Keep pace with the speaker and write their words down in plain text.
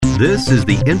This is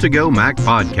the Intego Mac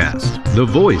Podcast, the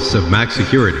voice of Mac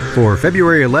security, for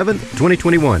February 11th,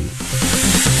 2021.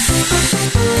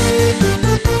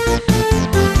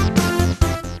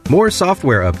 More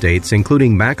software updates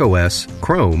including macOS,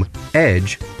 Chrome,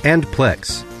 Edge, and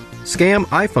Plex, scam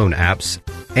iPhone apps,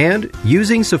 and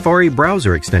using Safari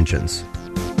browser extensions.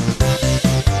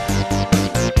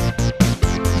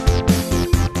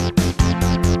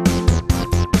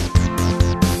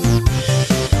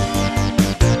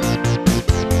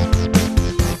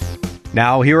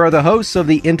 Now, here are the hosts of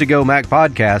the Intego Mac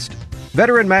Podcast,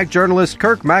 veteran Mac journalist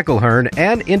Kirk McElhearn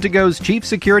and Intego's chief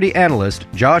security analyst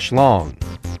Josh Long.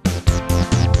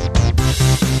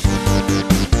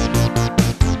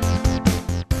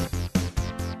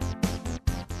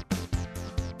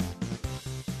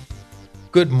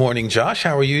 Good morning, Josh.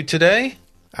 How are you today?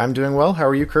 I'm doing well. How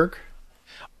are you, Kirk?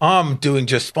 I'm doing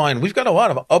just fine. We've got a lot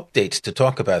of updates to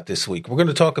talk about this week. We're going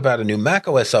to talk about a new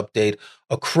macOS update,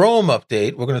 a Chrome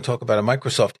update. We're going to talk about a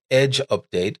Microsoft Edge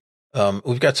update.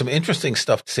 We've got some interesting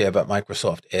stuff to say about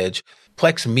Microsoft Edge.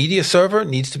 Plex Media Server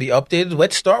needs to be updated.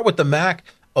 Let's start with the Mac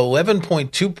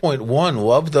 11.2.1.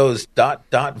 Love those ...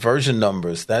 version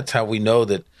numbers. That's how we know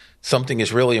that something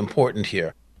is really important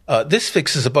here. This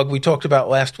fixes a bug we talked about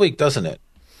last week, doesn't it?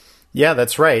 Yeah,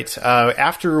 that's right.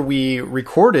 After we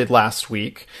recorded last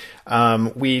week,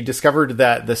 we discovered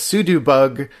that the sudo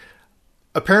bug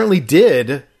apparently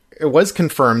it was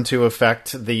confirmed to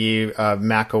affect the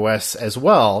Mac OS as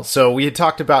well. So we had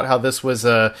talked about how this was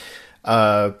a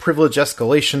privilege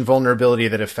escalation vulnerability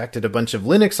that affected a bunch of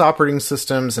Linux operating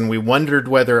systems, and we wondered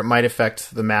whether it might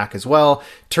affect the Mac as well.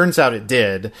 Turns out it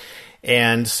did.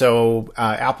 And so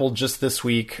Apple just this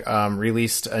week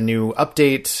released a new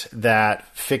update that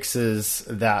fixes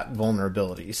that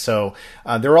vulnerability. So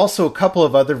there are also a couple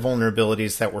of other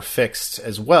vulnerabilities that were fixed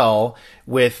as well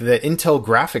with the Intel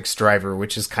graphics driver,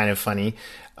 which is kind of funny.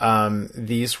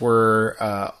 These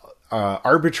were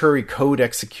arbitrary code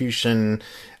execution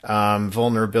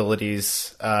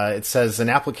vulnerabilities. It says an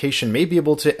application may be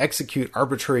able to execute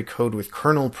arbitrary code with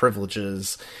kernel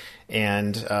privileges.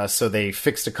 And so they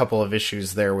fixed a couple of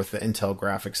issues there with the Intel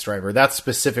graphics driver. That's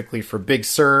specifically for Big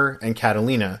Sur and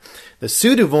Catalina. The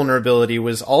sudo vulnerability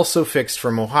was also fixed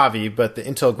for Mojave, but the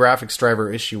Intel graphics driver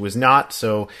issue was not.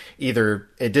 So either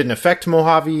it didn't affect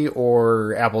Mojave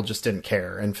or Apple just didn't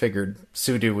care and figured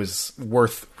sudo was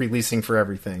worth releasing for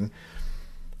everything.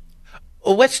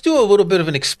 Well, let's do a little bit of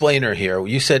an explainer here.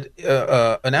 You said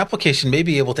an application may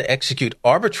be able to execute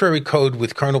arbitrary code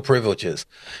with kernel privileges.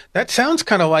 That sounds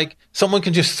kind of like someone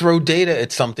can just throw data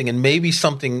at something and maybe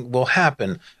something will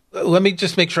happen. Let me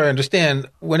just make sure I understand.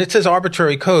 When it says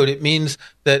arbitrary code, it means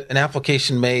that an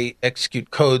application may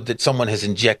execute code that someone has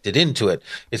injected into it.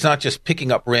 It's not just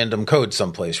picking up random code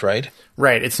someplace, right?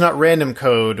 Right. It's not random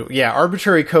code. Yeah,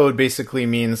 arbitrary code basically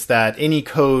means that any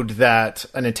code that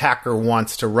an attacker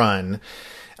wants to run,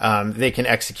 they can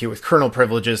execute with kernel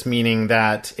privileges, meaning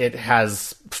that it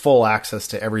has full access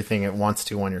to everything it wants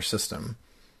to on your system.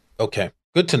 Okay,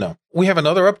 good to know. We have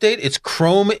another update. It's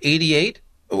Chrome 88.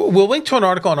 We'll link to an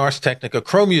article on Ars Technica.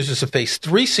 Chrome users have faced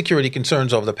 3 security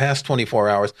concerns over the past 24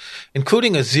 hours,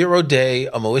 including a 0-day,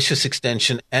 a malicious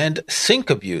extension, and sync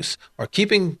abuse are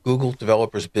keeping Google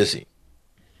developers busy.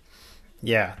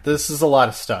 Yeah, this is a lot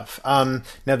of stuff. Now,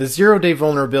 the 0-day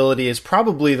vulnerability is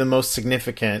probably the most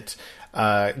significant,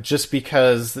 just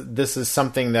because this is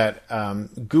something that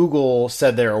Google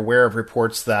said they're aware of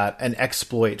reports that an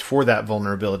exploit for that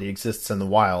vulnerability exists in the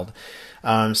wild.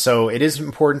 So it is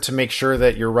important to make sure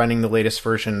that you're running the latest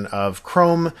version of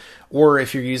Chrome, or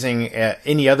if you're using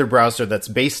any other browser that's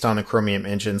based on the Chromium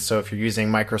engine. So if you're using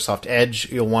Microsoft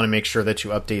Edge, you'll want to make sure that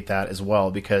you update that as well,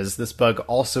 because this bug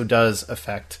also does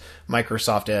affect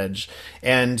Microsoft Edge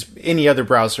and any other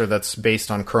browser that's based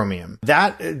on Chromium.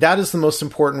 That is the most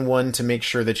important one to make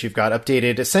sure that you've got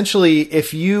updated. Essentially,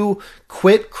 if you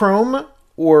quit Chrome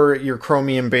or your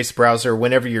Chromium-based browser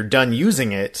whenever you're done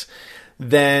using it,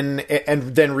 then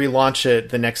relaunch it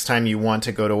the next time you want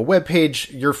to go to a web page,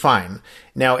 you're fine.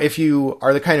 Now, if you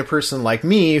are the kind of person like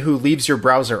me who leaves your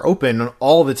browser open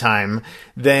all the time,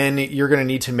 then you're going to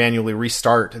need to manually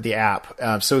restart the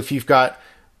app. So if you've got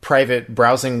private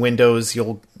browsing windows,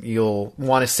 you'll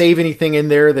want to save anything in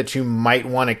there that you might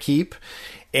want to keep,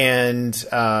 and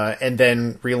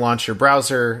then relaunch your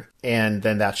browser, and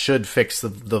then that should fix the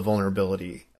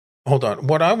vulnerability. Hold on.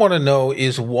 What I want to know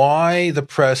is why the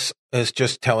press is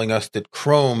just telling us that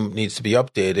Chrome needs to be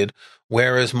updated,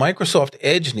 whereas Microsoft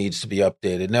Edge needs to be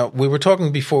updated. Now, we were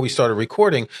talking before we started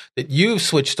recording that you've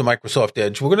switched to Microsoft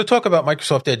Edge. We're going to talk about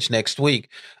Microsoft Edge next week.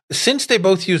 Since they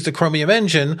both use the Chromium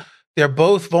engine, They're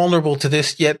both vulnerable to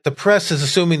this, yet the press is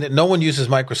assuming that no one uses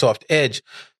Microsoft Edge.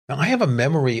 Now, I have a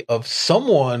memory of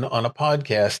someone on a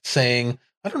podcast saying,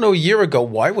 I don't know, a year ago,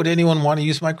 why would anyone want to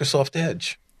use Microsoft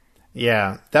Edge?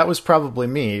 Yeah, that was probably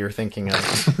me you're thinking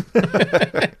of.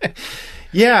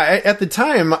 Yeah, at the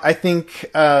time, I think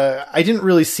I didn't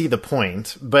really see the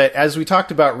point. But as we talked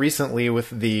about recently with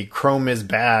the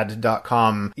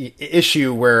chromeisbad.com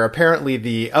issue, where apparently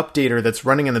the updater that's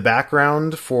running in the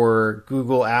background for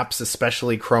Google apps,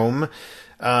 especially Chrome,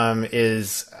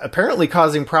 is apparently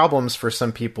causing problems for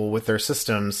some people with their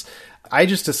systems. I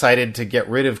just decided to get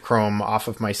rid of Chrome off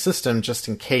of my system just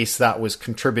in case that was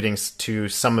contributing to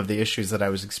some of the issues that I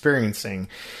was experiencing.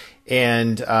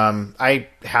 And I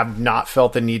have not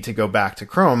felt the need to go back to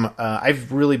Chrome.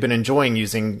 I've really been enjoying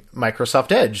using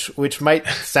Microsoft Edge, which might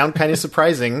sound kind of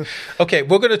surprising. Okay,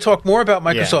 we're going to talk more about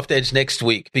Microsoft Edge next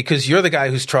week because you're the guy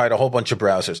who's tried a whole bunch of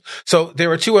browsers. So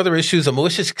there are two other issues, a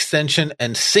malicious extension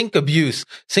and sync abuse.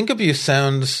 Sync abuse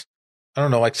sounds, I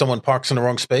don't know, like someone parks in the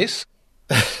wrong space?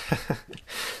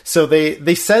 So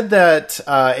they said that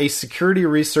a security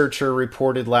researcher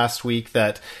reported last week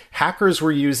that hackers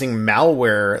were using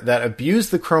malware that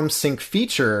abused the Chrome Sync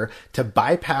feature to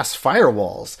bypass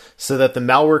firewalls so that the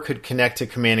malware could connect to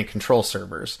command and control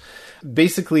servers.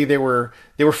 Basically, they were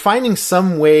finding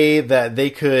some way that they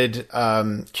could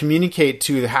communicate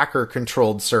to the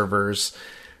hacker-controlled servers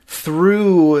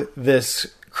through this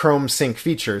Chrome Sync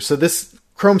feature. So this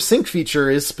Chrome Sync feature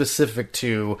is specific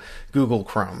to Google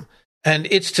Chrome. And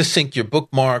it's to sync your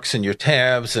bookmarks and your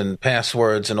tabs and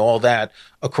passwords and all that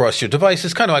across your device.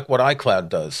 It's kind of like what iCloud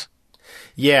does.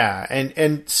 Yeah,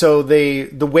 and so the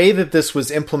way that this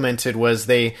was implemented was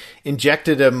they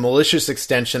injected a malicious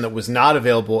extension that was not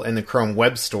available in the Chrome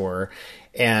Web Store,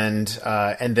 and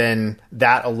then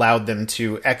that allowed them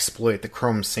to exploit the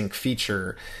Chrome Sync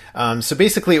feature. So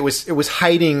basically, it was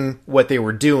hiding what they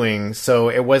were doing, so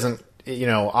it wasn't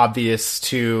obvious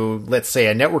to, let's say,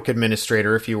 a network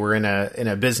administrator. If you were in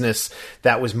a business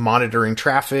that was monitoring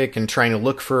traffic and trying to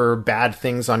look for bad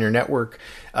things on your network,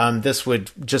 this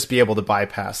would just be able to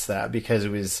bypass that because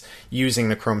it was using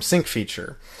the Chrome Sync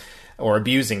feature, or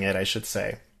abusing it, I should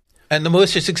say. And the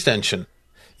malicious extension.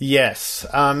 Yes.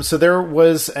 So there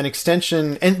was an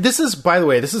extension, and this is, by the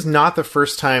way, this is not the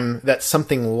first time that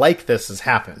something like this has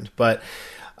happened, but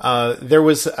there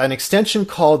was an extension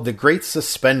called the Great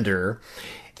Suspender,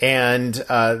 and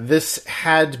this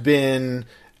had been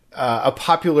a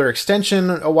popular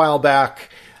extension a while back.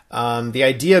 The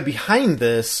idea behind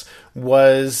this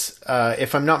was,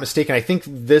 if I'm not mistaken, I think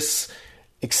this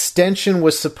extension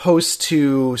was supposed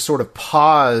to sort of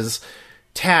pause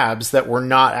tabs that were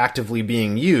not actively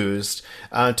being used,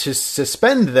 to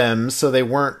suspend them so they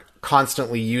weren't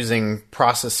constantly using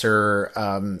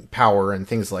processor power and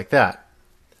things like that.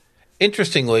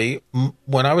 Interestingly,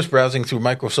 when I was browsing through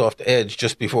Microsoft Edge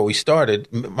just before we started,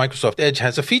 Microsoft Edge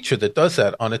has a feature that does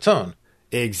that on its own.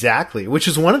 Exactly, which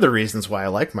is one of the reasons why I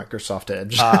like Microsoft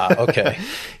Edge. Okay.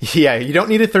 Yeah, you don't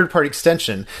need a third-party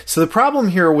extension. So the problem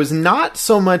here was not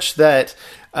so much that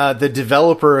the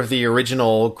developer of the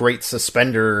original Great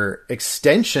Suspender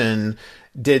extension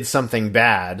did something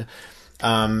bad.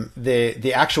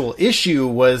 The actual issue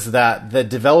was that the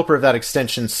developer of that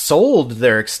extension sold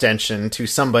their extension to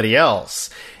somebody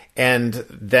else, and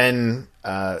then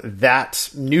that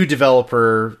new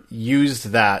developer used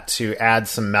that to add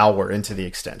some malware into the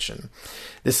extension.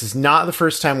 This is not the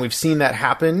first time we've seen that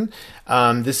happen.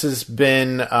 This has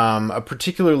been a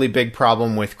particularly big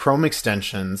problem with Chrome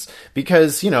extensions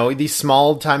because, these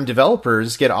small-time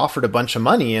developers get offered a bunch of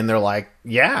money and they're like,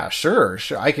 yeah, sure,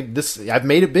 I've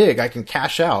made it big. I can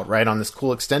cash out, right, on this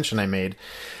cool extension I made.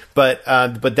 But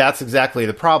that's exactly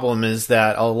the problem, is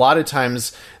that a lot of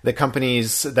times the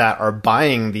companies that are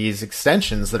buying these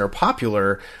extensions that are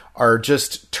popular are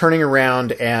just turning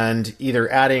around and either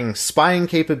adding spying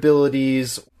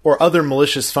capabilities or other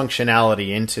malicious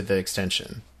functionality into the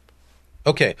extension.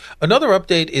 Okay. Another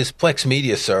update is Plex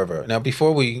Media Server. Now,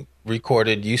 before we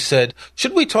recorded, you said,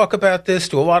 should we talk about this?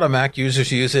 Do a lot of Mac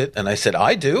users use it? And I said,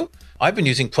 I do. I've been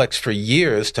using Plex for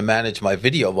years to manage my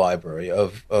video library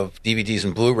of DVDs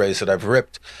and Blu-rays that I've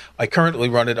ripped. I currently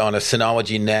run it on a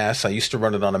Synology NAS. I used to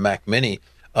run it on a Mac Mini.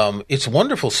 It's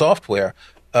wonderful software.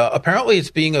 Apparently,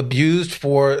 it's being abused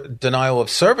for denial of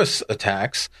service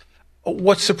attacks.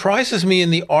 What surprises me in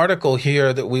the article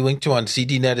here that we linked to on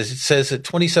ZDNet is it says that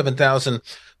 27,000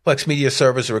 Plex Media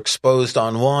servers are exposed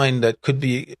online that could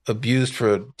be abused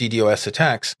for DDoS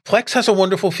attacks. Plex has a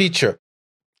wonderful feature.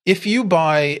 If you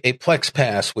buy a Plex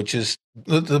Pass, which is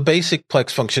the basic Plex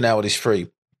functionality is free,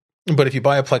 but if you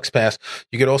buy a Plex Pass,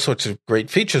 you get all sorts of great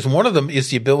features. One of them is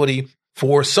the ability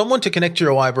for someone to connect to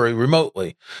your library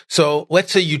remotely. So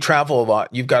let's say you travel a lot.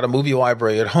 You've got a movie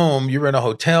library at home. You're in a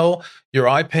hotel, your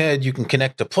iPad, you can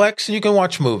connect to Plex and you can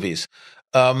watch movies.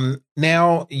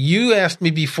 Now, you asked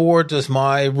me before, does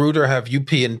my router have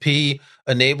UPnP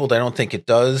enabled? I don't think it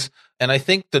does. And I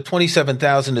think the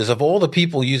 27,000 is of all the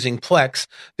people using Plex,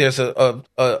 there's a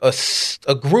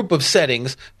group of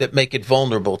settings that make it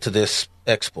vulnerable to this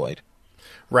exploit.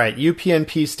 Right.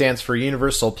 UPnP stands for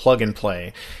Universal Plug and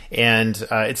Play. And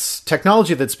it's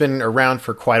technology that's been around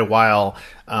for quite a while.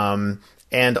 And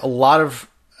a lot of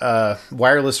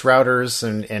wireless routers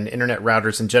and internet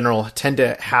routers in general tend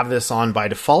to have this on by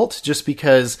default, just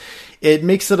because it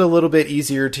makes it a little bit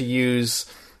easier to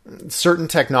use certain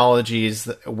technologies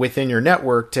within your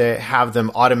network to have them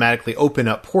automatically open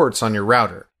up ports on your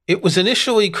router. It was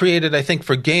initially created, I think,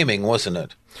 for gaming, wasn't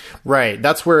it? Right.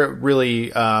 That's where it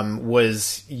really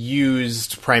was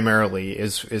used primarily,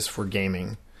 is for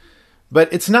gaming.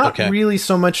 But it's not really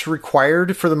so much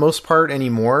required for the most part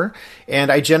anymore. And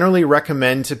I generally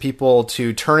recommend to people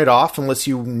to turn it off unless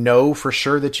you know for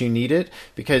sure that you need it,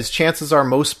 because chances are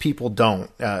most people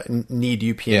don't need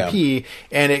UPnP. Yeah.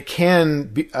 And it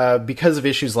can, because of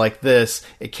issues like this,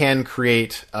 it can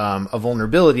create a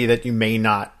vulnerability that you may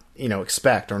not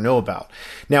expect or know about.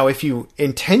 Now, if you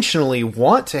intentionally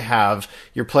want to have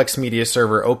your Plex media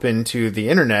server open to the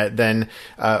internet, then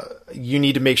you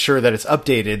need to make sure that it's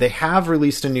updated. They have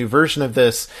released a new version of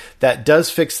this that does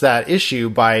fix that issue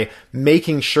by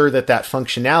making sure that that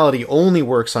functionality only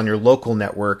works on your local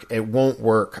network. It won't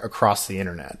work across the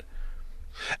internet.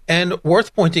 And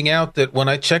worth pointing out that when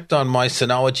I checked on my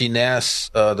Synology NAS,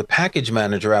 the package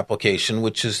manager application,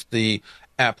 which is the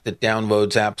app that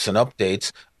downloads apps and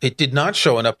updates, it did not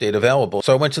show an update available.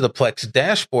 So I went to the Plex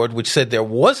dashboard, which said there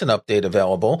was an update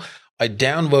available. I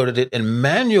downloaded it and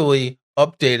manually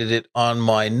updated it on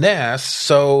my NAS.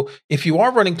 So if you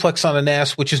are running Plex on a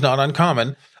NAS, which is not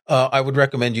uncommon, I would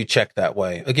recommend you check that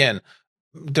way. Again,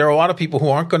 there are a lot of people who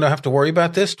aren't going to have to worry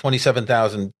about this.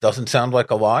 27,000 doesn't sound like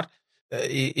a lot.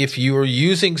 If you are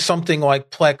using something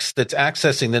like Plex that's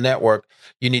accessing the network,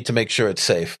 you need to make sure it's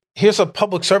safe. Here's a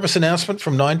public service announcement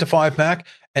from 9 to 5 Mac.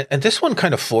 And this one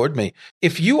kind of floored me.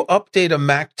 If you update a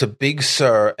Mac to Big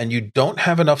Sur and you don't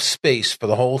have enough space for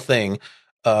the whole thing,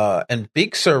 and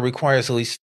Big Sur requires at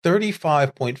least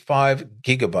 35.5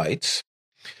 gigabytes,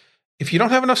 if you don't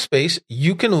have enough space,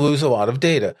 you can lose a lot of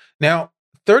data. Now,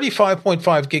 35.5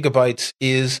 gigabytes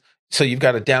is, so you've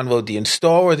got to download the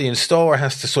installer. The installer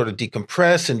has to sort of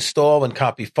decompress, install, and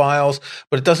copy files,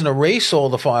 but it doesn't erase all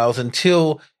the files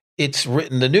until it's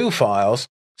written the new files.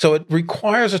 So it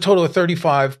requires a total of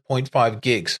 35.5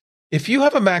 gigs. If you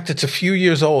have a Mac that's a few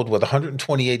years old with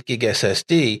 128 gig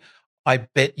SSD, I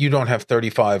bet you don't have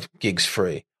 35 gigs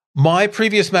free. My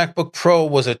previous MacBook Pro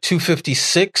was a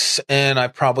 256, and I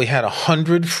probably had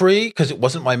 100 free because it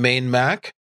wasn't my main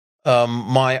Mac.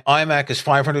 My iMac is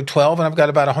 512, and I've got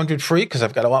about 100 free because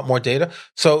I've got a lot more data.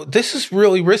 So this is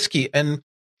really risky. And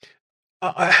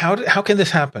how can this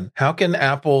happen? How can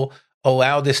Apple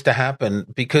allow this to happen?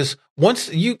 Because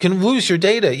once you can lose your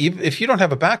data, if you don't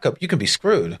have a backup, you can be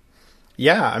screwed.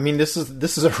 Yeah, I mean, this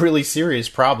is a really serious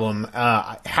problem.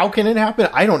 How can it happen?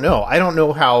 I don't know. I don't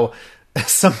know how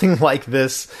something like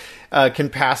this can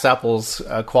pass Apple's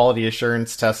quality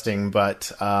assurance testing,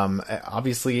 but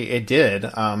obviously it did.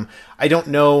 I don't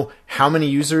know how many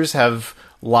users have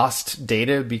lost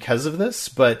data because of this,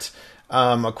 but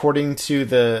according to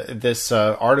this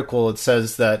article, it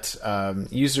says that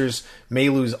users may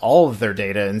lose all of their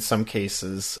data in some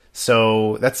cases.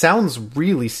 So that sounds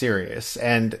really serious,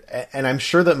 and I'm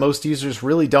sure that most users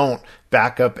really don't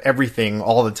back up everything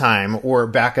all the time or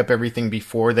back up everything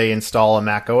before they install a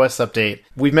Mac OS update.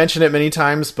 We've mentioned it many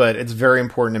times, but it's very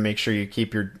important to make sure you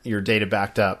keep your data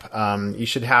backed up. You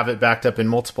should have it backed up in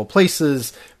multiple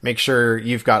places. Make sure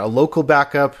you've got a local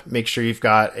backup. Make sure you've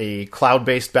got a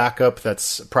cloud-based backup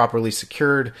that's properly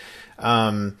secured.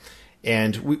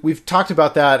 And we've talked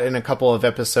about that in a couple of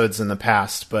episodes in the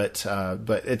past, but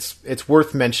it's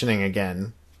worth mentioning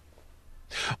again.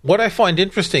 What I find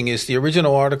interesting is the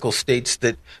original article states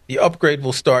that the upgrade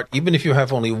will start even if you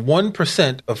have only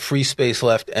 1% of free space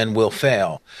left and will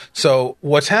fail. So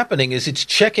what's happening is it's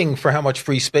checking for how much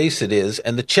free space it is,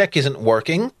 and the check isn't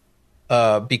working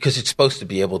because it's supposed to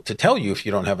be able to tell you if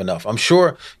you don't have enough. I'm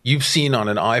sure you've seen on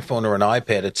an iPhone or an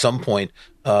iPad at some point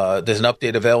there's an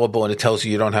update available and it tells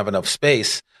you don't have enough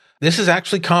space. This is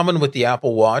actually common with the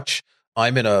Apple Watch.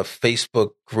 I'm in a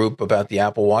Facebook group about the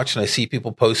Apple Watch, and I see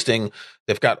people posting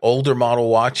they've got older model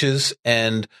watches.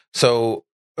 And so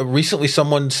recently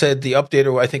someone said the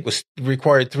updater, I think, was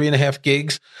required 3.5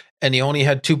 gigs and he only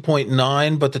had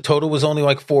 2.9, but the total was only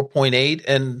like 4.8.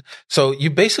 And so you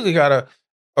basically got to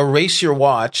erase your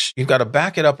watch. You've got to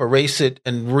back it up, erase it,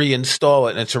 and reinstall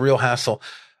it. And it's a real hassle.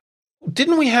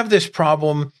 Didn't we have this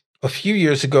problem a few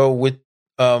years ago with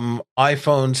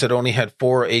iPhones that only had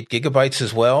 4 or 8 gigabytes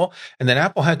as well? And then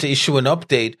Apple had to issue an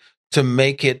update to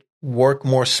make it work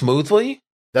more smoothly?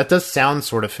 That does sound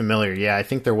sort of familiar. Yeah, I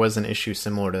think there was an issue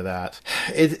similar to that.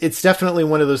 It's definitely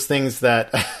one of those things that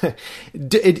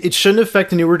it shouldn't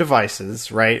affect newer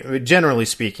devices, right? Generally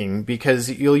speaking, because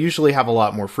you'll usually have a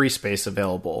lot more free space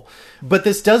available. But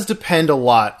this does depend a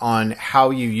lot on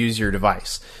how you use your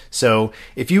device. So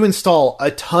if you install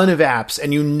a ton of apps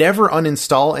and you never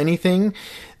uninstall anything,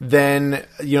 then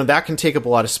that can take up a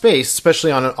lot of space,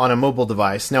 especially on a mobile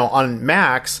device. Now on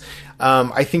Macs,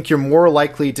 I think you're more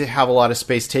likely to have a lot of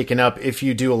space taken up if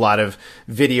you do a lot of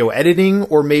video editing,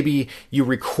 or maybe you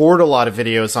record a lot of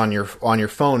videos on your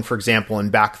phone, for example,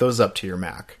 and back those up to your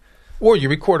Mac. Or you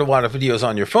record a lot of videos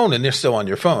on your phone and they're still on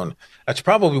your phone. That's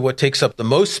probably what takes up the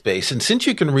most space. And since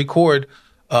you can record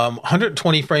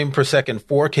 120 frame per second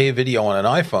 4K video on an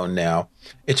iPhone now,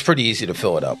 it's pretty easy to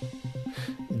fill it up.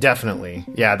 Definitely.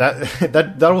 Yeah,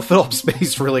 that'll fill up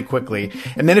space really quickly.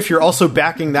 And then if you're also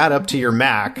backing that up to your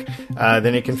Mac,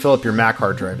 then it can fill up your Mac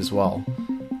hard drive as well.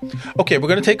 Okay, we're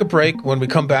going to take a break. When we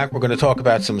come back, we're going to talk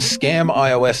about some scam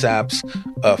iOS apps,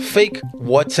 fake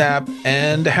WhatsApp,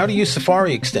 and how to use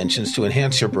Safari extensions to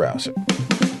enhance your browser.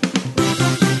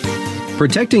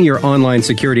 Protecting your online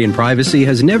security and privacy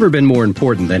has never been more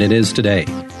important than it is today.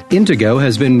 Intego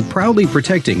has been proudly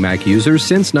protecting Mac users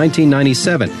since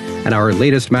 1997, and our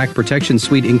latest Mac Protection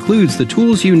Suite includes the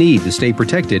tools you need to stay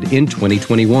protected in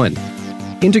 2021.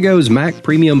 Intego's Mac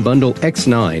Premium Bundle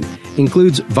X9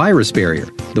 includes Virus Barrier,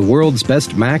 the world's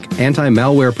best Mac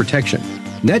anti-malware protection,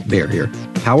 Net Barrier,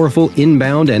 powerful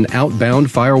inbound and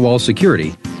outbound firewall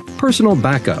security, personal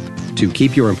backup to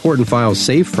keep your important files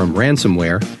safe from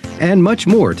ransomware, and much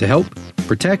more to help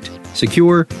protect,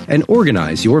 secure, and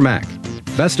organize your Mac.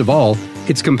 Best of all,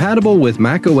 it's compatible with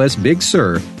macOS Big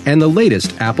Sur and the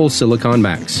latest Apple Silicon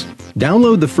Macs.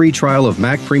 Download the free trial of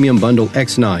Mac Premium Bundle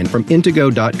X9 from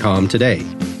Intego.com today.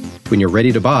 When you're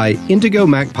ready to buy, Intego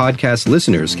Mac Podcast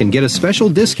listeners can get a special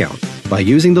discount by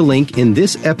using the link in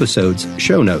this episode's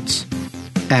show notes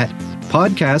at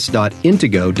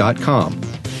podcast.intego.com.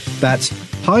 That's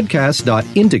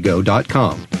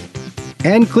podcast.intego.com.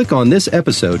 And click on this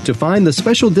episode to find the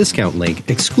special discount link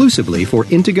exclusively for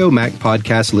Intego Mac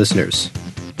Podcast listeners.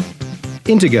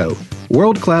 Intego,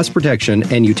 world-class protection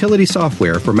and utility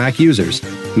software for Mac users,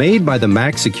 made by the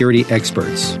Mac security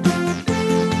experts.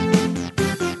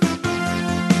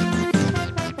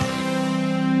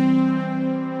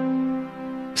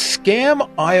 Scam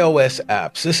iOS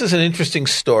apps. This is an interesting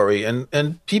story,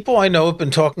 and people I know have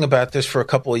been talking about this for a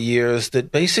couple of years,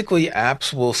 that basically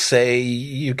apps will say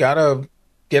you got to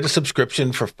get a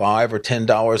subscription for $5 or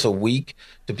 $10 a week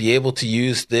to be able to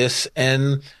use this.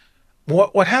 And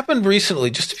what happened recently,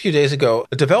 just a few days ago,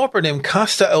 a developer named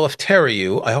Costa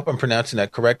Eleftheriou, I hope I'm pronouncing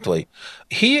that correctly,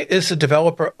 he is a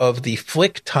developer of the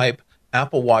Flick-type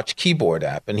Apple Watch keyboard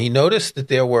app, and he noticed that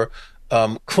there were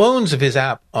clones of his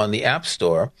app on the App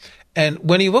Store. And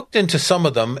when he looked into some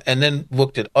of them and then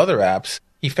looked at other apps,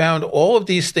 he found all of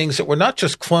these things that were not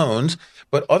just clones,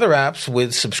 but other apps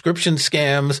with subscription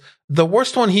scams. The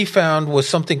worst one he found was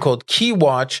something called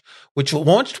KeyWatch, which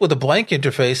launched with a blank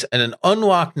interface and an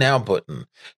Unlock Now button.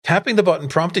 Tapping the button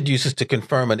prompted users to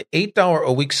confirm an $8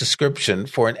 a week subscription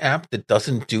for an app that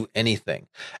doesn't do anything.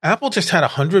 Apple just had a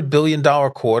 $100 billion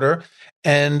quarter.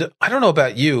 And I don't know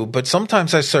about you, but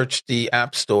sometimes I search the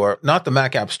App Store, not the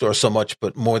Mac App Store so much,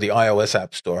 but more the iOS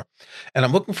App Store. And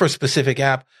I'm looking for a specific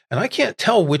app, and I can't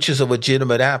tell which is a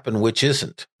legitimate app and which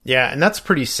isn't. Yeah, and that's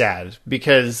pretty sad,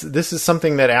 because this is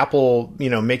something that Apple,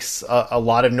 makes a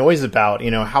lot of noise about,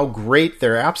 how great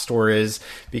their App Store is,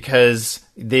 because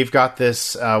they've got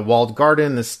this walled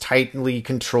garden, this tightly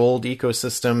controlled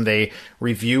ecosystem. They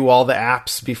review all the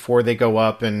apps before they go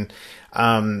up, and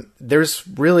there's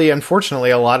really,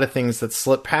 unfortunately, a lot of things that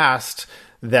slip past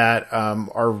that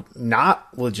are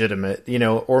not legitimate,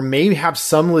 or may have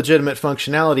some legitimate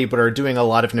functionality, but are doing a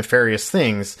lot of nefarious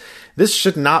things. This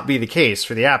should not be the case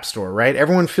for the App Store, right?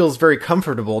 Everyone feels very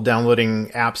comfortable downloading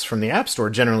apps from the App Store,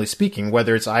 generally speaking,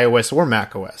 whether it's iOS or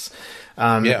macOS.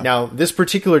 Now, this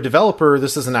particular developer,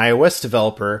 this is an iOS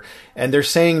developer, and they're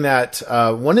saying that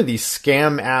one of these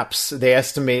scam apps, they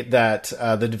estimate that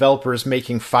the developer is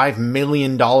making $5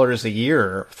 million a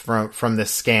year from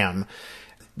this scam.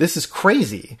 This is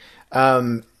crazy.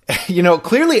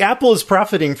 Clearly Apple is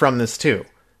profiting from this too.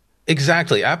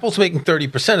 Exactly. Apple's making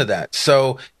 30% of that.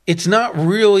 So it's not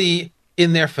really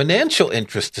in their financial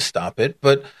interest to stop it.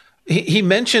 But he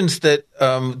mentions that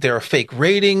there are fake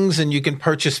ratings and you can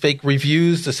purchase fake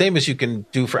reviews, the same as you can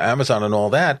do for Amazon and all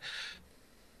that.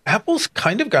 Apple's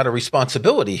kind of got a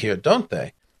responsibility here, don't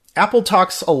they? Apple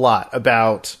talks a lot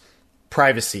about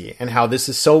privacy and how this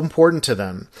is so important to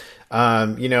them.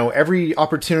 Every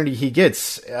opportunity he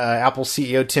gets, Apple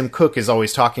CEO Tim Cook is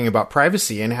always talking about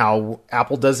privacy and how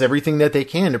Apple does everything that they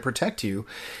can to protect you.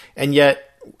 And yet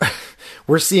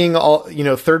we're seeing all,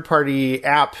 third-party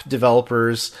app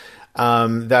developers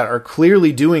that are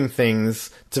clearly doing things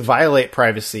to violate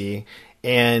privacy.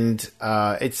 And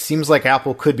it seems like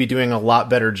Apple could be doing a lot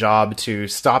better job to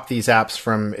stop these apps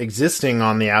from existing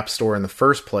on the App Store in the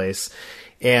first place.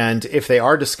 And if they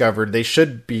are discovered, they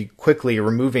should be quickly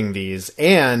removing these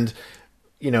and,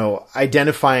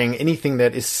 identifying anything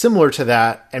that is similar to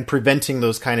that and preventing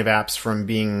those kind of apps from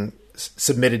being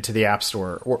submitted to the App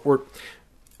Store or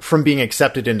from being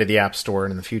accepted into the App Store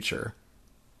in the future.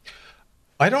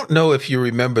 I don't know if you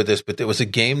remember this, but there was a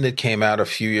game that came out a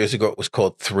few years ago. It was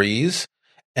called Threes.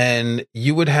 And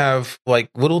you would have like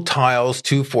little tiles,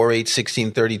 2, 4, 8,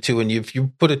 16, 32. And if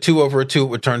you put a 2 over a 2, it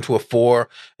would turn to a 4.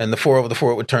 And the 4 over the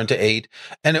 4, it would turn to 8.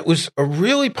 And it was a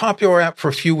really popular app for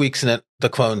a few weeks. And then the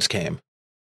clones came.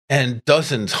 And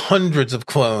dozens, hundreds of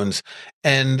clones.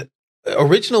 And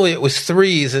originally it was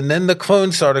Threes. And then the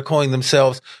clones started calling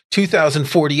themselves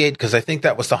 2048 because I think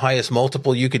that was the highest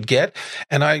multiple you could get.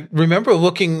 And I remember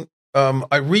looking,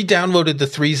 I re-downloaded the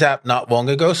Threes app not long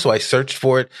ago. So I searched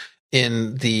for it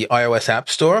in the iOS App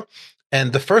Store.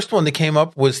 And the first one that came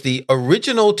up was the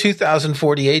original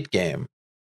 2048 game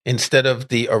instead of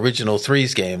the original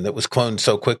Threes game that was cloned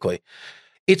so quickly.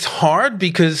 It's hard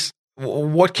because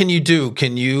what can you do?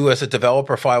 Can you, as a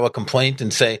developer, file a complaint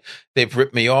and say they've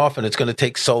ripped me off and it's going to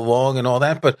take so long and all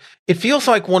that? But it feels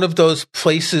like one of those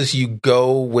places you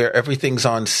go where everything's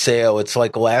on sale. It's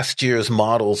like last year's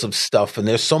models of stuff, and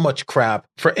there's so much crap.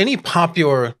 For any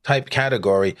popular type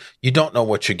category, you don't know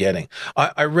what you're getting.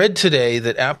 I read today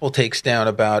that Apple takes down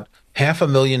about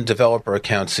 500,000 developer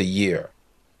accounts a year.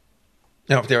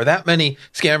 Now, if there are that many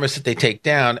scammers that they take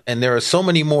down, and there are so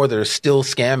many more that are still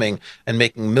scamming and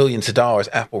making millions of dollars,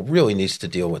 Apple really needs to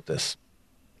deal with this.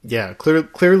 Yeah,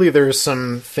 clearly there's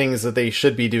some things that they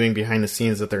should be doing behind the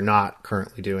scenes that they're not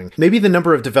currently doing. Maybe the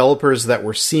number of developers that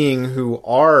we're seeing who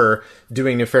are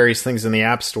doing nefarious things in the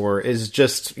App Store is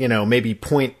just, maybe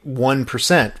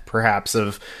 0.1% perhaps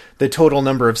of the total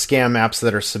number of scam apps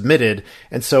that are submitted.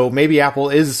 And so maybe Apple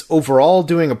is overall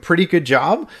doing a pretty good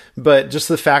job, but just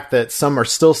the fact that some are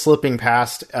still slipping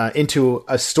past into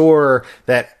a store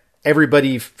that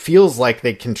everybody feels like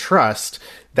they can trust,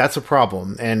 that's a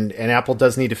problem. And Apple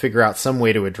does need to figure out some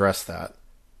way to address that.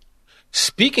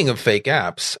 Speaking of fake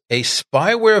apps, a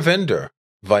spyware vendor,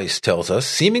 Vice tells us,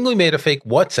 seemingly made a fake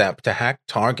WhatsApp to hack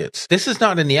targets. This is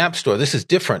not in the App Store. This is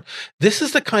different. This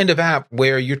is the kind of app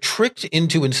where you're tricked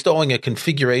into installing a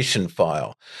configuration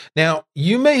file. Now,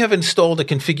 you may have installed a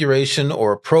configuration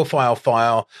or a profile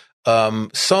file.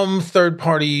 Some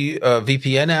third-party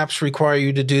VPN apps require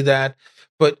you to do that.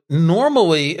 But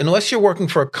normally, unless you're working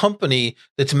for a company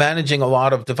that's managing a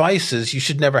lot of devices, you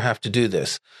should never have to do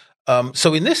this.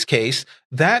 So in this case,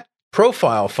 that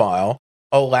profile file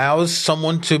allows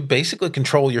someone to basically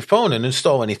control your phone and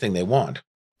install anything they want.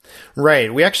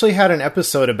 Right. We actually had an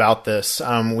episode about this.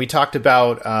 We talked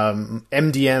about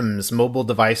MDMs, mobile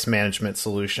device management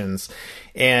solutions.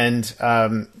 And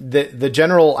the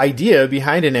general idea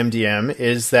behind an MDM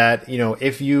is that,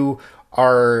 if you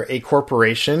are a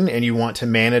corporation and you want to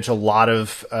manage a lot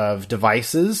of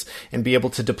devices and be able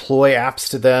to deploy apps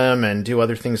to them and do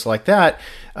other things like that,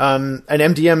 an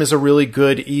MDM is a really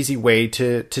good, easy way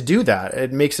to do that.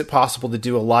 It makes it possible to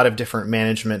do a lot of different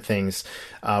management things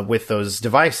with those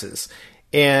devices.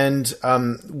 And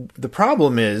the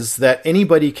problem is that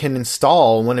anybody can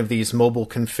install one of these mobile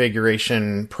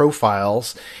configuration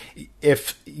profiles.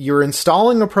 If you're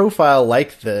installing a profile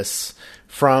like this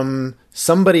from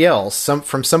somebody else,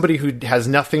 from somebody who has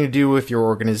nothing to do with your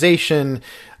organization,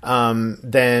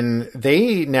 then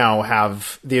they now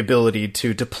have the ability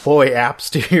to deploy apps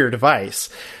to your device.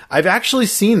 I've actually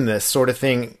seen this sort of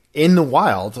thing in the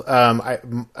wild.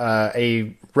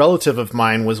 A relative of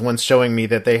mine was once showing me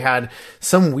that they had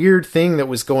some weird thing that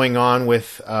was going on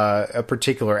with a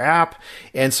particular app.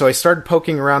 And so I started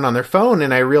poking around on their phone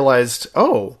and I realized,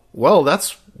 oh, well,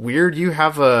 that's weird. You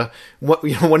have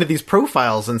one of these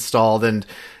profiles installed, and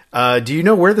do you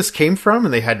know where this came from?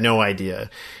 And they had no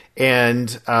idea.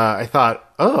 And I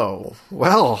thought, oh,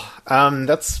 well,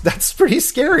 that's pretty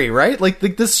scary, right? Like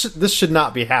this should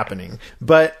not be happening.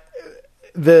 But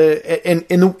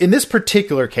in this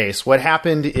particular case, what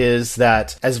happened is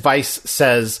that, as Vice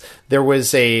says, there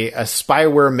was a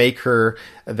spyware maker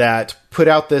that put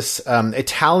out this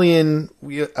Italian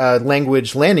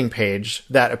language landing page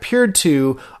that appeared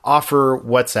to offer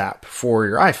WhatsApp for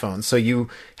your iPhone. So you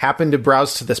happen to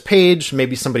browse to this page,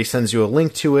 maybe somebody sends you a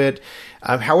link to it.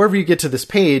 However you get to this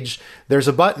page, there's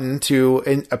a button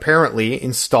to apparently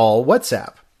install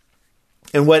WhatsApp.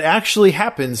 And what actually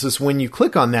happens is when you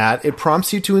click on that, it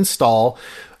prompts you to install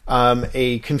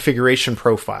a configuration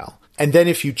profile. And then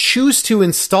if you choose to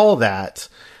install that,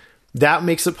 that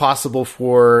makes it possible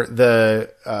for the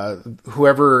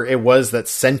whoever it was that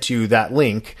sent you that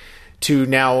link to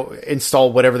now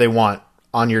install whatever they want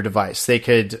on your device. They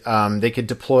could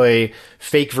deploy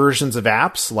fake versions of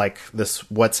apps like this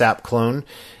WhatsApp clone,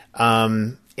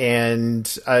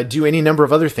 and do any number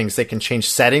of other things. They can change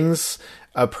settings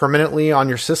permanently on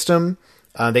your system.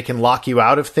 They can lock you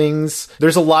out of things.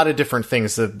 There's a lot of different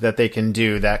things that they can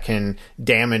do that can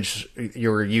damage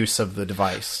your use of the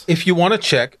device. If you want to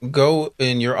check, go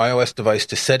in your iOS device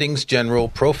to Settings, General,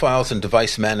 Profiles, and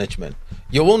Device Management.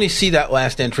 You'll only see that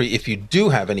last entry if you do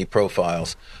have any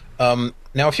profiles.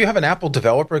 Now, if you have an Apple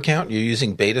developer account, you're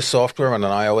using beta software on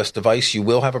an iOS device, you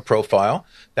will have a profile.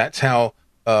 That's how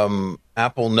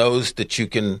Apple knows that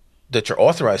you're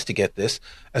authorized to get this.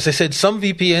 As I said, some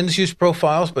VPNs use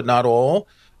profiles, but not all.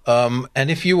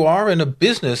 And if you are in a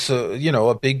business,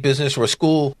 a big business or a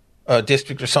school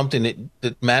district or something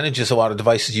that manages a lot of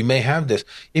devices, you may have this.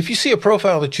 If you see a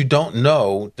profile that you don't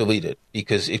know, delete it,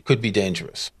 because it could be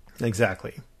dangerous.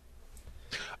 Exactly.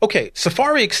 Okay,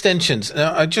 Safari extensions.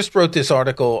 Now, I just wrote this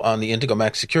article on the Indigo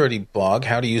Mac Security blog,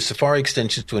 how to use Safari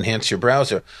extensions to enhance your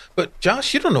browser. But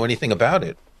Josh, you don't know anything about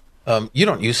it. You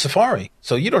don't use Safari,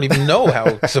 so you don't even know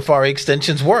how Safari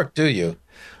extensions work, do you?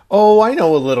 Oh, I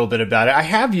know a little bit about it. I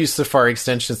have used Safari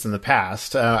extensions in the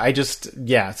past.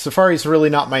 Safari is really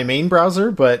not my main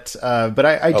browser, but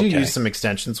I do use some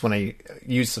extensions when I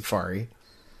use Safari.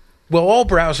 Well, all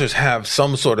browsers have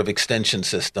some sort of extension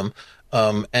system,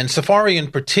 and Safari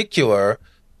in particular.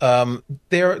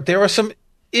 There are some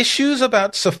issues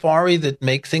about Safari that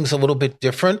make things a little bit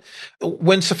different.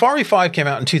 When Safari 5 came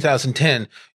out in 2010,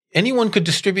 anyone could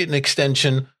distribute an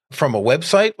extension from a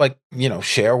website like,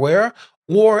 shareware,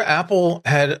 or Apple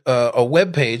had a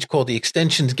web page called the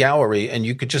Extensions Gallery, and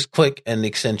you could just click and the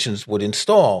extensions would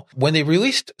install. When they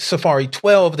released Safari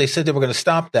 12, they said they were going to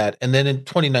stop that. And then in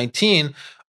 2019,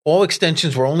 all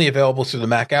extensions were only available through the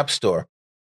Mac App Store.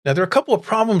 Now, there are a couple of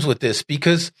problems with this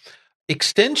because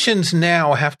extensions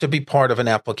now have to be part of an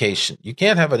application. You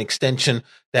can't have an extension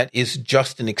that is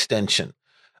just an extension.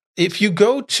 If you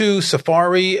go to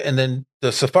Safari and then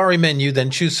the Safari menu, then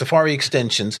choose Safari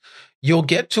extensions, you'll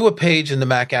get to a page in the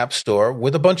Mac App Store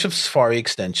with a bunch of Safari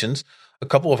extensions, a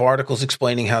couple of articles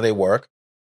explaining how they work.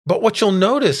 But what you'll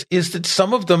notice is that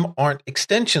some of them aren't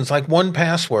extensions, like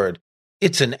 1Password.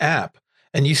 It's an app.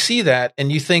 And you see that and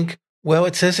you think, well,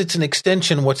 it says it's an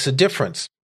extension. What's the difference?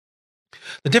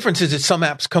 The difference is that some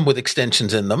apps come with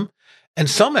extensions in them, and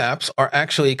some apps are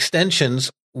actually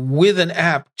extensions with an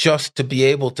app just to be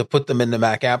able to put them in the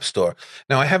Mac App Store.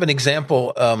 Now, I have an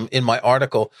example in my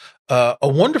article, a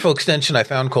wonderful extension I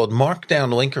found called Markdown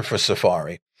Linker for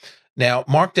Safari. Now,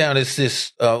 Markdown is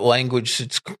this language.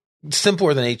 It's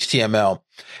simpler than HTML.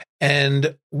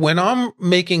 And when I'm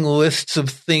making lists of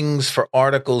things for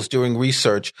articles doing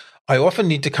research, I often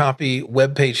need to copy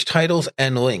web page titles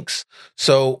and links.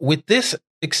 So with this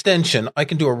extension, I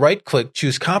can do a right click,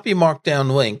 choose copy Markdown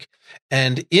link,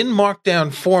 and in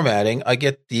Markdown formatting, I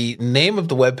get the name of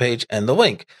the web page and the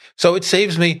link. So it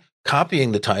saves me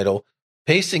copying the title,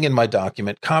 pasting in my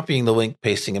document, copying the link,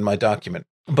 pasting in my document.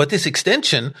 But this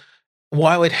extension,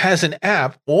 while it has an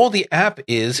app, all the app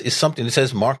is something that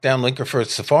says Markdown Linker for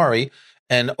Safari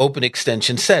and open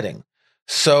extension setting.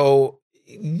 So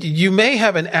you may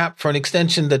have an app for an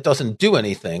extension that doesn't do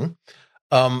anything.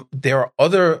 There are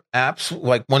other apps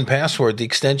like 1Password. The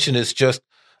extension is just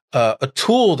a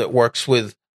tool that works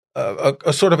with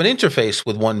a sort of an interface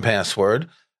with 1Password.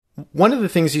 One of the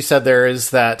things you said there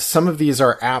is that some of these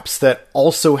are apps that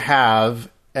also have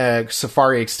a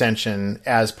Safari extension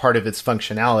as part of its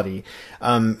functionality.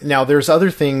 Now, there's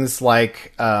other things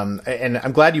like, and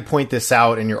I'm glad you point this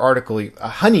out in your article,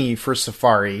 Honey for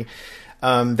Safari.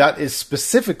 That is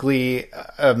specifically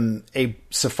a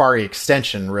Safari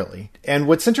extension, really. And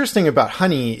what's interesting about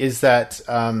Honey is that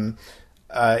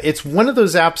it's one of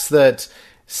those apps that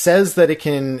says that it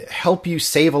can help you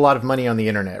save a lot of money on the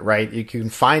internet, right? You can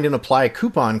find and apply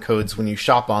coupon codes when you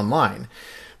shop online.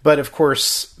 But of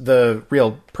course, the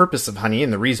real purpose of Honey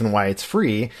and the reason why it's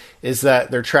free is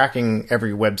that they're tracking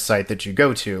every website that you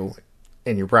go to.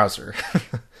 in your browser.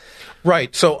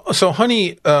 Right. So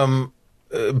Honey,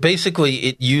 basically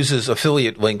it uses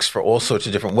affiliate links for all sorts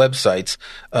of different websites.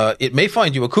 It may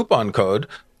find you a coupon code,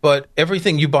 but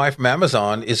everything you buy from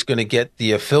Amazon is going to get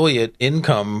the affiliate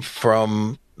income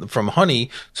from Honey,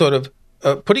 sort of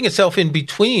putting itself in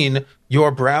between your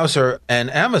browser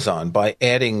and Amazon by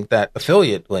adding that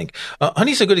affiliate link.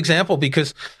 Honey's a good example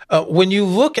because when you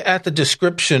look at the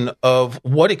description of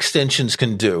what extensions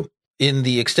can do, in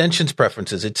the extensions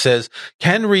preferences, it says,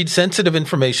 can read sensitive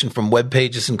information from web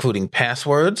pages, including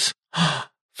passwords,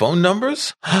 phone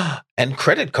numbers, and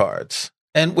credit cards.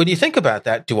 And when you think about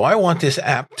that, do I want this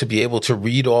app to be able to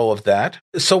read all of that?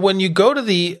 So when you go to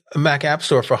the Mac App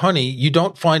Store for Honey, you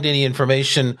don't find any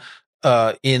information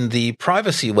in the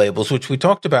privacy labels, which we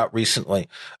talked about recently.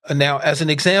 Now, as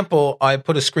an example, I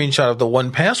put a screenshot of the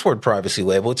 1Password privacy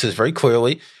label. It says very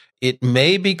clearly, it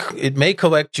may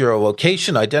collect your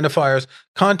location, identifiers,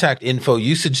 contact info,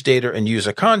 usage data, and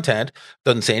user content.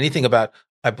 Doesn't say anything about,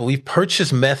 I believe,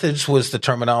 purchase methods was the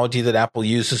terminology that Apple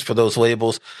uses for those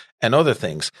labels and other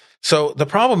things. So the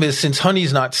problem is, since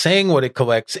Honey's not saying what it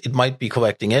collects, it might be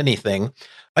collecting anything.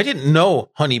 I didn't know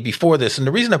Honey before this, and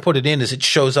the reason I put it in is it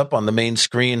shows up on the main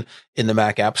screen in the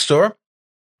Mac App Store.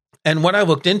 And when I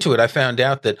looked into it, I found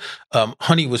out that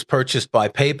Honey was purchased by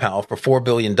PayPal for $4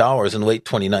 billion in late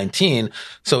 2019.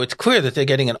 So it's clear that they're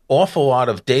getting an awful lot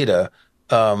of data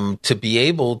to be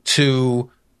able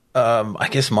to, I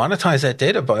guess, monetize that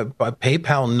data by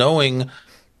PayPal knowing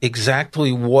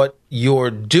exactly what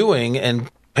you're doing. And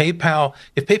PayPal,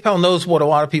 if PayPal knows what a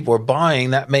lot of people are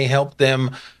buying, that may help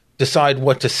them decide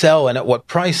what to sell and at what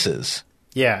prices.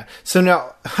 Yeah. So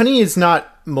now, Honey is not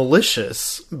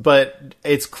malicious, but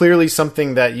it's clearly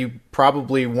something that you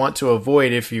probably want to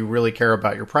avoid if you really care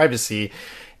about your privacy.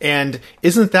 And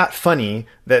isn't that funny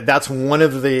that that's one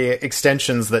of the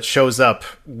extensions that shows up,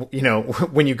 you know,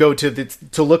 when you go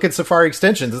to look at Safari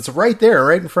extensions? It's right there,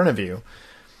 right in front of you.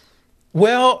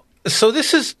 Well, so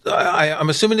this is, I'm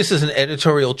assuming this is an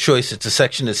editorial choice. It's a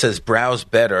section that says browse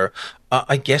better.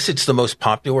 I guess it's the most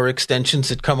popular extensions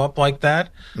that come up like that.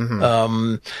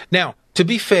 Mm-hmm. Now, to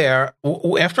be fair,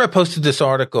 after I posted this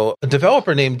article, a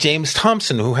developer named James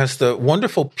Thompson, who has the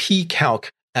wonderful pCalc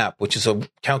app, which is a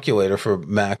calculator for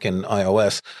Mac and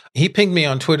iOS, he pinged me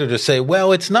on Twitter to say,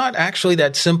 well, it's not actually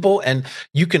that simple, and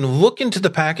you can look into the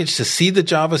package to see the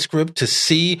JavaScript, to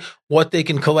see what they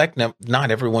can collect. Now,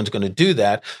 not everyone's going to do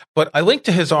that, but I linked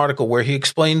to his article where he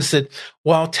explains that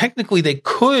while technically they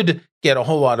could get a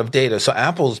whole lot of data, so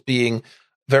Apple's being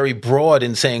very broad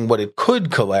in saying what it could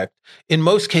collect, in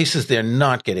most cases, they're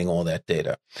not getting all that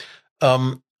data.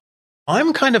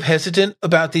 I'm kind of hesitant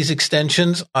about these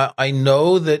extensions. I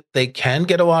know that they can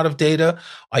get a lot of data.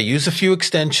 I use a few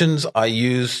extensions. I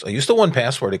use the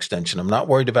 1Password extension. I'm not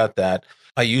worried about that.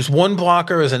 I use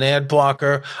OneBlocker as an ad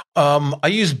blocker. I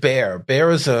use Bear.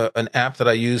 Bear is an app that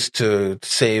I use to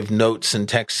save notes and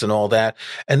texts and all that.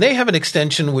 And they have an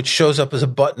extension which shows up as a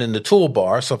button in the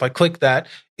toolbar. So if I click that,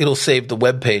 it'll save the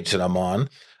web page that I'm on.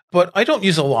 But I don't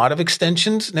use a lot of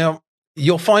extensions. Now,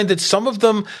 you'll find that some of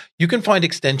them, you can find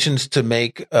extensions to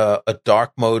make a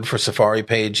dark mode for Safari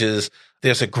pages.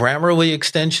 There's a Grammarly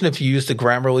extension if you use the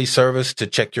Grammarly service to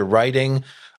check your writing.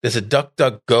 There's a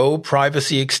DuckDuckGo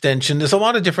privacy extension. There's a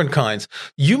lot of different kinds.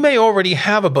 You may already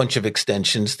have a bunch of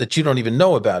extensions that you don't even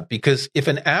know about, because if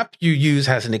an app you use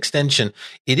has an extension,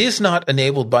 it is not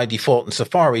enabled by default in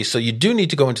Safari. So you do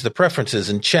need to go into the preferences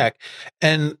and check.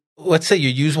 And let's say you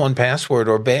use 1Password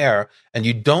or Bear and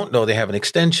you don't know they have an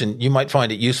extension, you might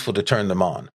find it useful to turn them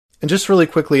on. And just really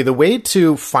quickly, the way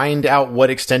to find out what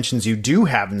extensions you do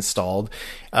have installed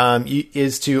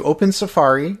is to open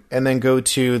Safari and then go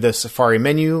to the Safari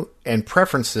menu and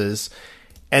preferences.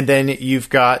 And then you've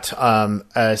got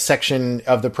a section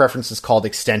of the preferences called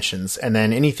extensions. And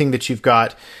then anything that you've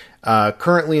got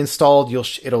currently installed,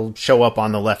 it'll show up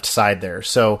on the left side there.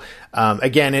 So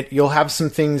again, you'll have some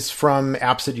things from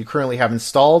apps that you currently have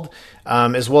installed,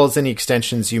 as well as any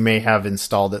extensions you may have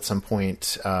installed at some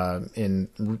point in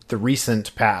the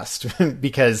recent past.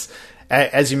 Because,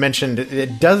 as you mentioned,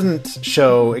 it doesn't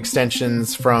show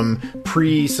extensions from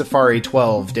pre-Safari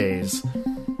 12 days.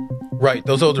 Right.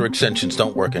 Those older extensions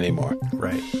don't work anymore.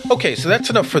 Right. Okay, so that's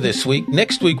enough for this week.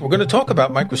 Next week, we're going to talk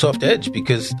about Microsoft Edge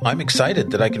because I'm excited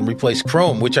that I can replace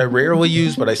Chrome, which I rarely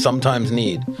use, but I sometimes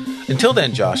need. Until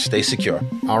then, Josh, stay secure.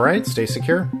 All right, stay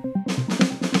secure.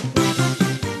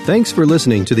 Thanks for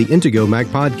listening to the Intego Mac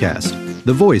Podcast,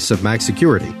 the voice of Mac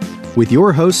security, with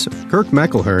your hosts, Kirk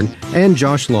McElhearn and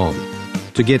Josh Long.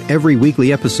 To get every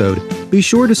weekly episode, be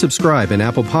sure to subscribe in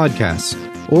Apple Podcasts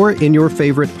or in your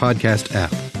favorite podcast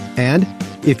app. And,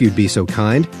 if you'd be so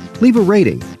kind, leave a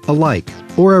rating, a like,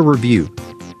 or a review.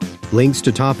 Links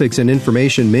to topics and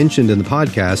information mentioned in the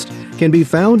podcast can be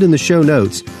found in the show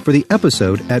notes for the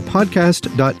episode at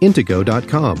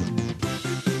podcast.intego.com.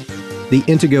 The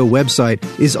Intego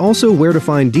website is also where to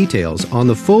find details on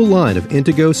the full line of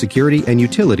Intego security and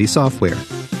utility software.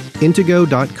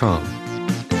 Intego.com.